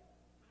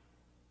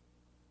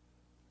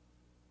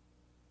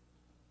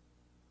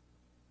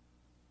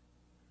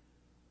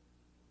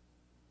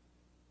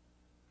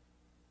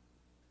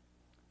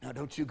 now,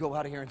 don't you go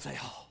out of here and say,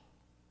 oh,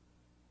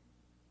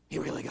 he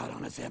really got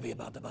on us heavy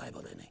about the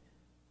Bible, didn't he?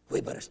 We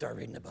better start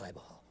reading the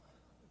Bible.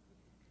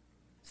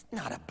 It's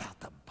not about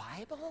the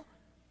Bible.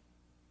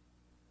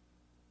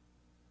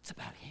 It's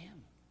about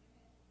him.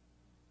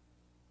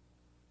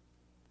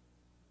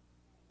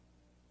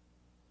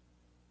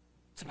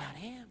 It's about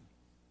him.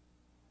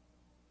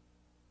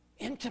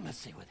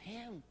 Intimacy with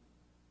him.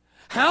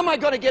 How am I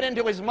going to get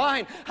into his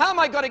mind? How am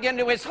I going to get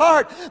into his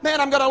heart? Man,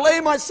 I'm going to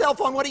lay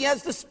myself on what he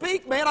has to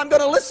speak. Man, I'm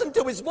going to listen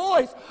to his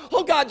voice.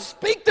 Oh, God,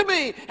 speak to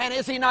me. And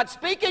is he not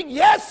speaking?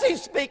 Yes,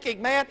 he's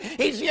speaking, man.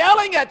 He's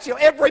yelling at you.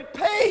 Every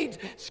page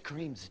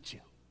screams at you.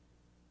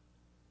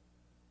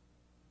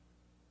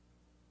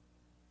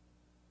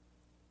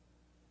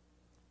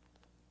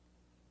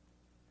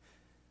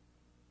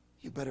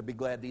 You better be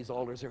glad these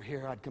altars are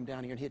here. I'd come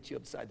down here and hit you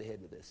upside the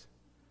head with this.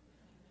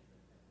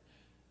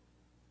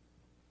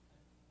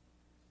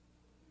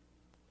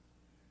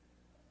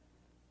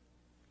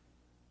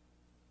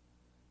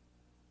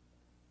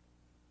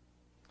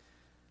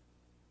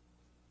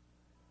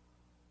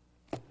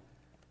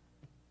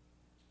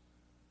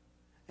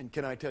 And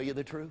can I tell you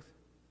the truth?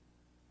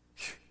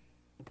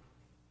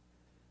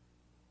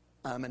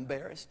 I'm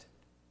embarrassed.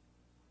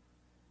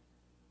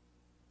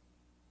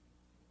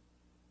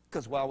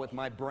 Because while with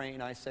my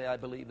brain I say I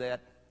believe that,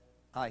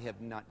 I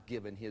have not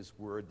given his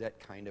word that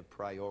kind of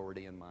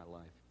priority in my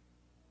life.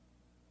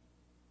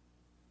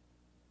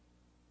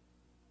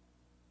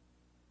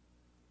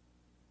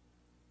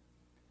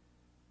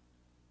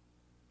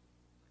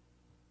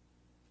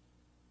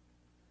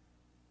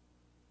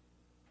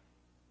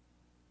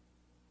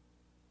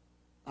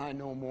 I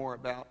know more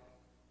about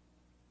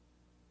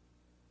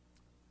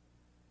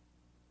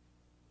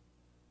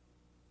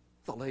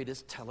the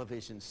latest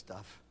television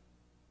stuff.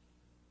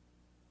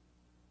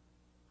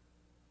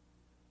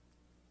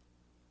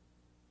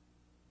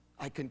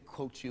 I can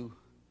quote you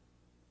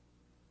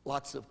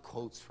lots of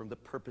quotes from the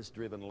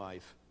purpose-driven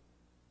life,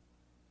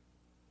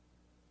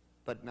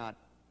 but not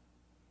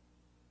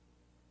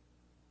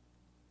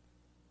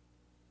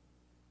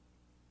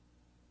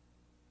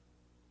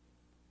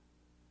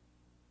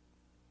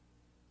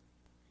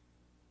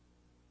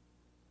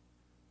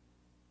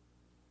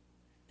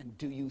and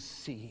do you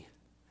see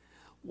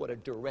what a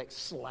direct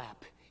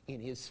slap in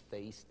his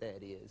face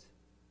that is?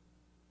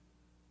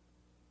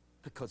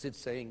 Because it's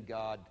saying,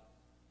 God,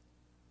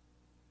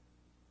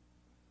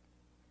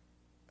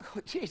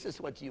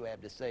 Jesus, what you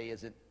have to say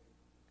isn't,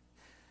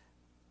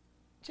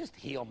 just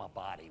heal my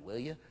body, will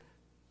you?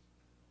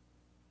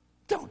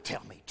 Don't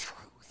tell me truth.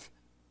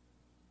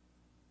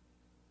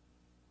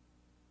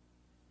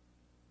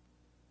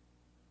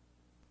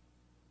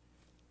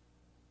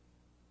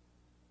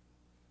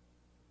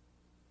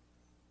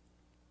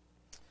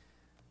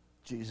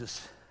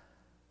 Jesus,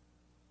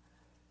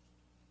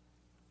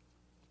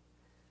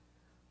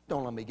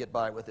 don't let me get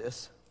by with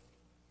this.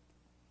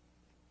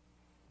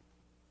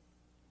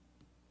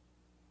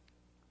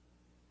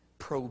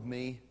 Probe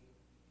me.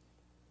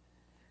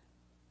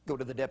 Go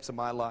to the depths of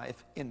my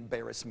life.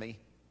 Embarrass me.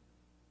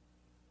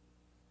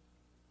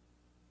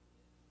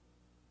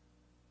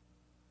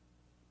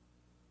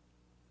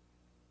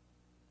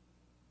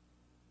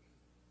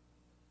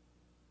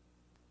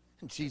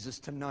 And Jesus,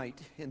 tonight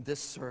in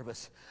this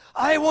service,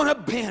 I want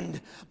to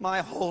bend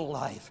my whole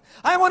life.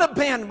 I want to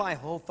bend my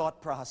whole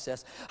thought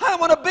process. I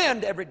want to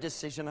bend every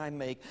decision I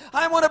make.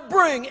 I want to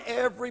bring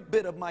every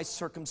bit of my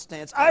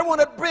circumstance. I want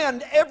to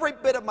bend every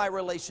bit of my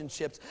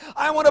relationships.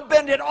 I want to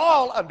bend it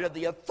all under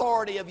the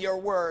authority of your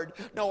word.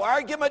 No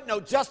argument, no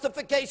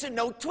justification,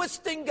 no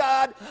twisting,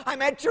 God.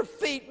 I'm at your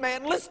feet,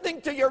 man,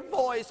 listening to your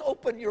voice.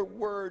 Open your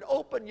word,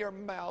 open your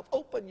mouth,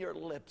 open your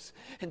lips,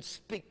 and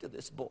speak to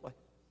this boy.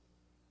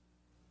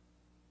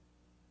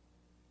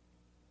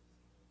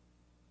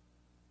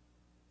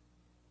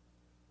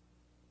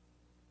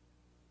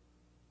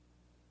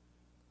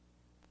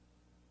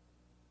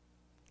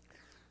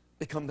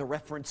 Become the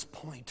reference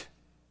point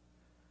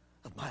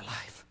of my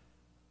life.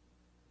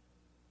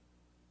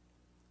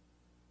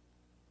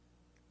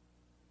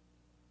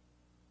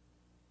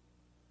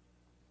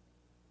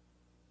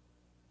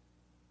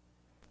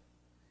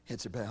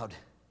 Heads are bowed.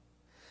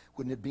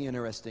 Wouldn't it be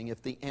interesting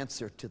if the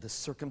answer to the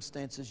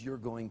circumstances you're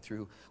going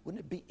through,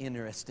 wouldn't it be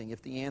interesting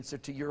if the answer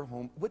to your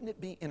home, wouldn't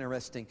it be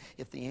interesting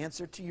if the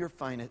answer to your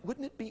finance,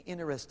 wouldn't it be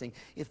interesting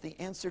if the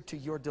answer to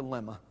your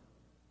dilemma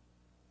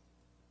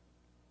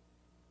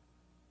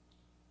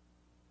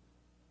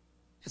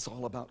it's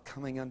all about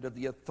coming under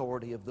the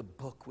authority of the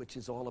book, which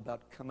is all about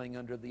coming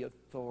under the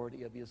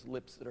authority of his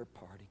lips that are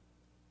parting.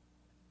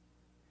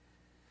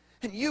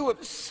 And you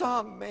have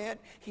sung, man,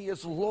 he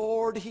is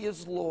Lord,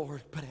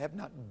 but have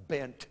not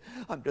bent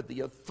under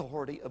the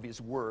authority of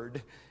his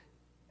word.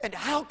 And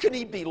how can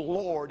he be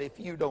Lord if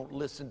you don't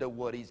listen to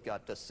what he's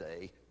got to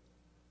say?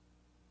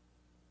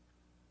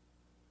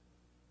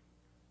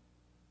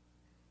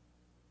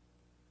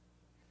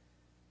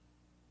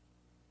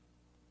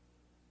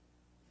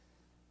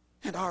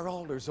 And our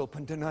altar's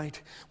open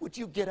tonight. Would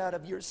you get out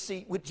of your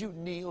seat? Would you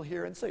kneel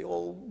here and say,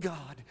 oh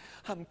God,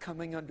 I'm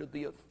coming under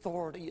the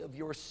authority of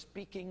your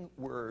speaking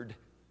word.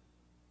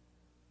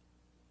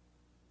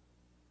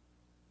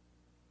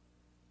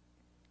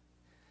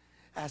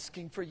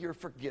 Asking for your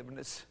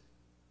forgiveness.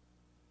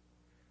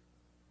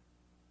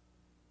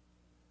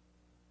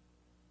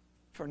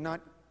 For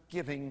not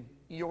giving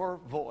your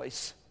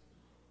voice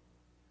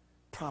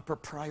proper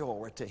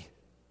priority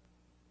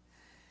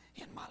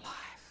in my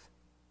life.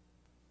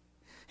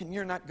 And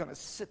you're not going to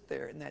sit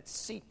there in that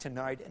seat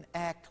tonight and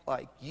act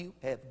like you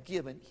have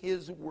given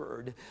his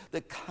word the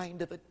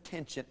kind of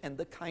attention and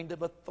the kind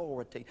of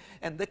authority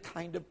and the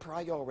kind of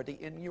priority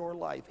in your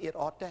life it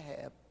ought to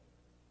have.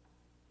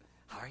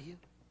 Are you?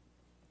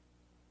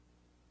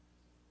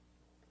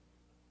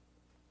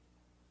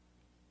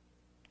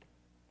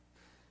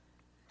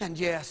 And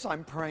yes,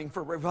 I'm praying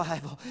for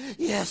revival.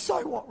 Yes,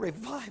 I want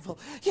revival.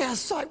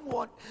 Yes,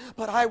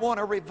 but I want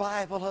a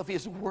revival of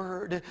his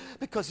word,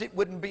 because it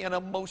wouldn't be an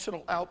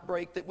emotional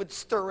outbreak that would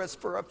stir us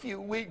for a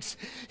few weeks.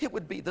 It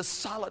would be the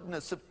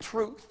solidness of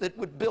truth that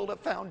would build a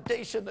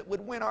foundation that would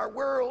win our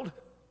world.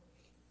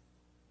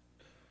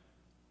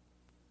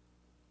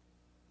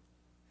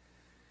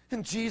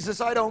 And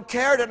Jesus, I don't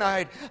care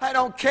tonight. I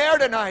don't care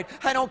tonight.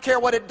 I don't care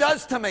what it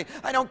does to me.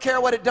 I don't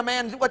care what it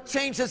demands, what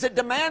changes it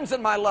demands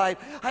in my life.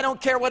 I don't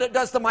care what it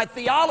does to my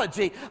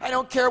theology. I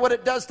don't care what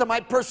it does to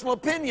my personal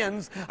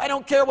opinions. I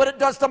don't care what it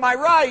does to my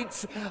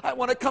rights. I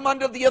want to come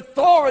under the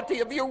authority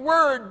of your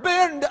word,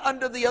 bend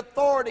under the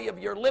authority of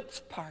your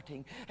lips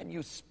parting and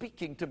you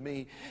speaking to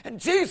me. And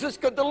Jesus,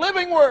 could the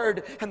living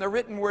word and the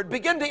written word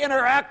begin to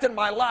interact in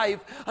my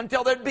life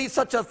until there'd be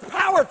such a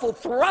powerful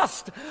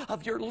thrust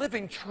of your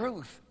living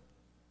truth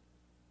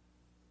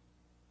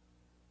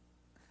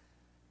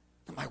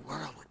that my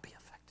world would be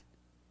affected.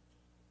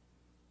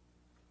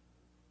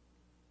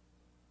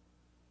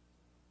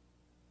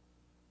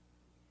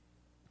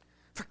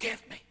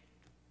 Forgive me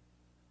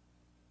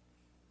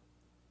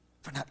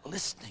for not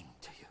listening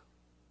to you.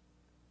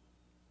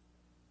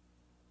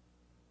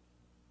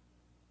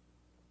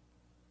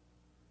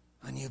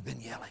 When you've been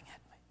yelling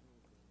at me.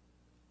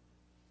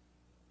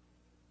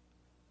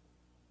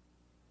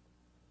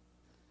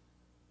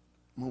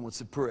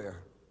 Moments of prayer,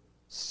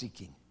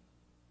 seeking.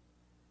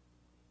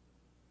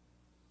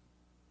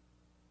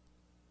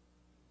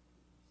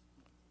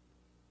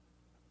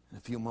 In a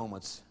few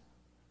moments,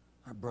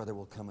 our brother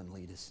will come and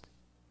lead us.